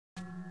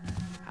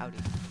Howdy.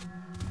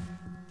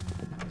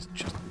 Is it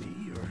just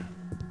me, or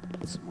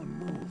did someone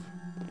move?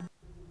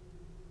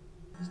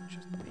 Is it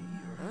just me,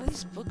 or None of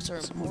these books are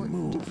did someone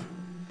important. move?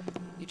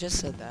 You just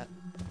said that.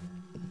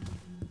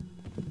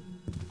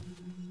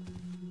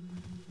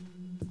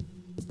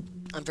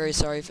 I'm very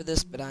sorry for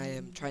this, but I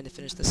am trying to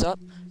finish this up,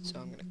 so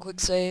I'm gonna quick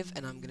save,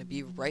 and I'm gonna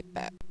be right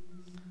back.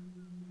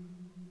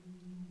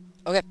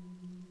 Okay.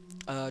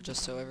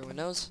 Just so everyone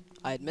knows,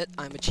 I admit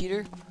I'm a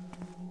cheater.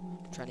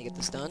 I'm trying to get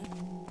this done.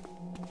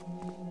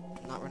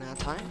 I'm not running out of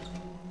time.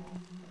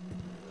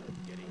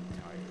 Getting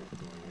tired of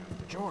going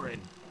after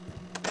Jordan.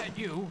 That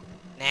you?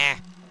 Nah.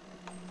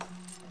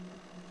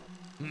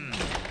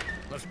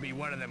 Must be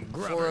one of them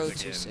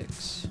grubbers again.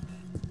 4026.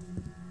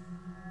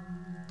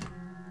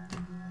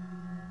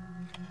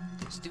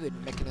 Stupid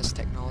mechanist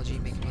technology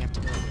making me have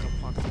to go look up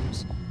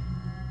walkthroughs.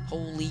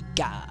 Holy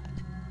God.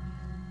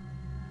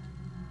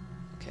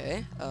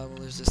 Okay, well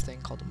there's this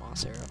thing called a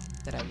moss arrow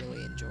that I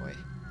really enjoy.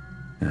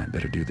 I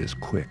better do this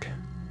quick.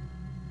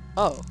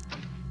 Oh.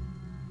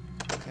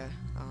 Okay,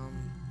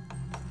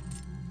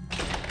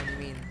 what do you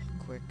mean,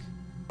 quick?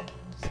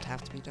 Does it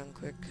have to be done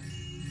quick?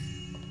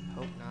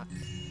 Hope not.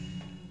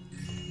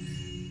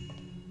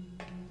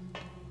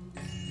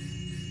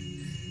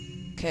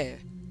 Okay.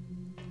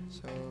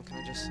 So, can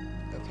I just...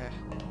 okay.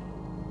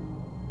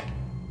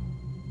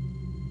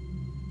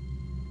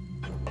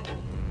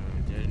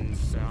 Didn't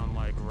sound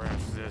like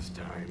rest this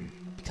time.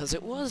 Because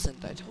it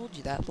wasn't. I told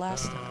you that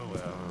last time. Oh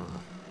well.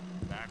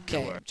 Back to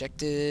Okay, work.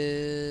 objectives.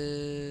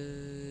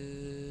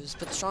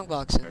 Put the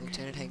strongbox in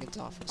Lieutenant Hagen's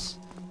office.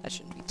 That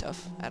shouldn't be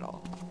tough at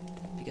all,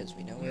 because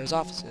we know where his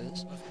office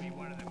is. Must be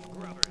one of them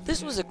grubbers.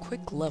 This was a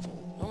quick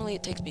level. Normally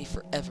it takes me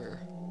forever,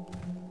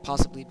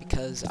 possibly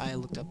because I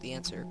looked up the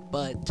answer,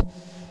 but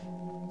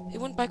it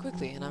went by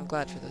quickly, and I'm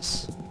glad for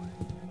this.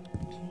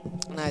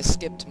 And I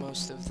skipped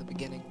most of the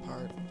beginning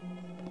part.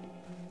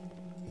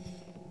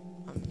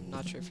 I'm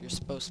not sure if you're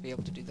supposed to be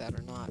able to do that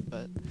or not,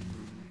 but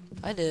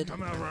I did.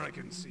 Come out where I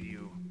can see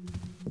you.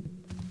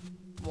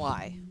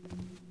 Why?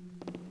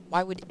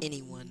 Why would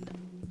anyone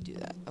do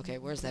that? Okay,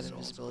 where's that Soul's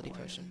invisibility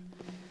quiet. potion?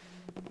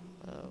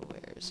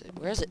 Where is it?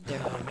 Where is it? There.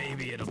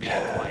 Maybe it'll be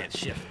a quiet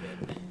shift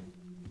then.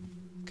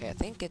 Okay, I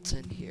think it's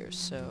in here,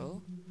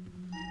 so...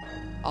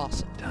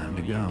 Awesome. Time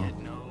to You go. get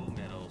no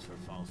medals for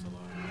false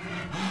alarm.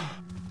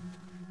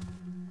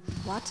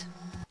 What?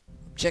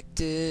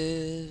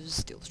 Objectives,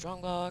 steal the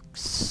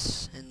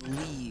strongbox, and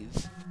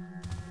leave.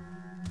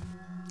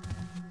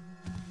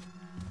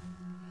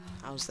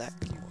 How's that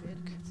gonna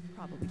work? It's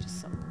probably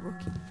just some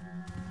rookie.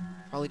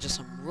 Probably just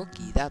some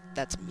rookie.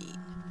 That's mean.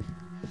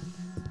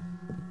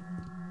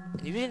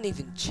 And you didn't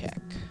even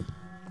check.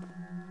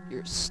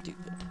 You're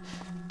stupid.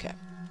 Okay.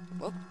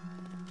 Well,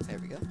 there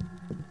we go.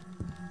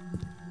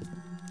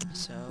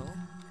 So,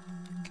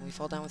 can we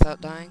fall down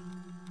without dying?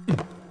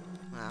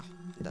 Wow,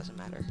 it doesn't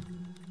matter.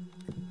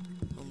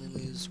 Only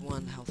lose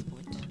 1 health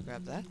point.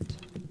 Grab that.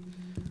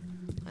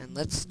 And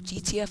let's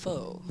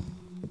GTFO.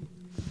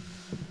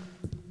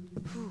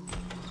 Whew.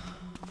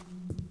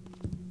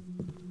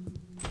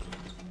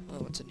 Oh,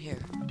 what's in here?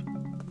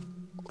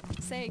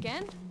 Say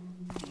again?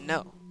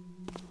 No.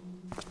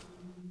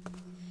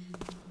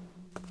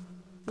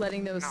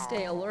 Letting those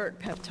stay alert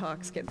pep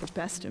talks get the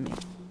best of me.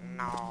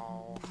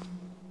 No.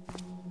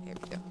 Here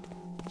we go.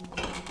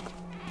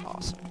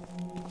 Awesome.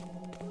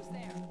 Who's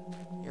there?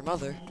 Your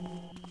mother.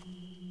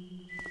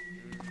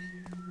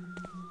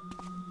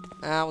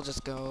 We'll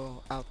just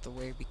go out the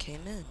way we came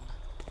in.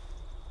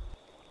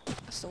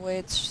 That's the way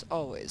it's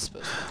always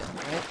supposed to be done,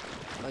 right?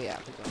 Oh yeah,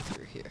 we're going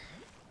through here.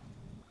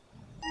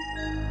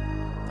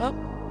 Oh,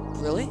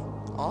 really?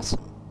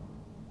 Awesome.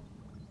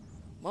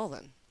 Well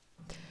then.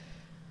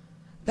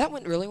 That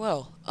went really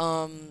well.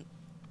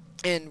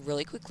 And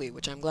really quickly,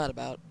 which I'm glad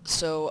about.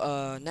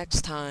 So,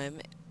 next time,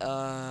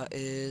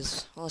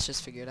 is... well, let's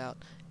just figure it out.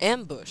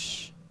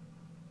 Ambush.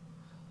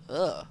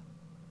 Ugh.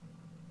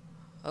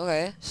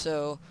 Okay,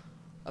 so...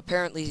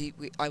 apparently,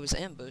 I was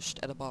ambushed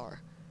at a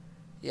bar.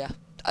 Yeah,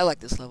 I like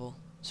this level.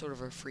 Sort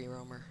of a free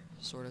roamer,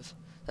 sort of.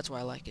 That's why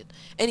I like it.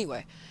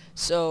 Anyway,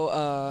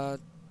 so,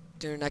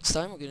 next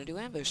time, we're gonna do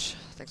ambush.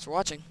 Thanks for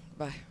watching.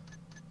 Bye.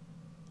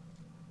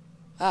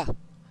 Ah.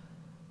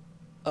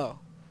 Oh.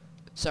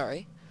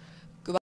 Sorry.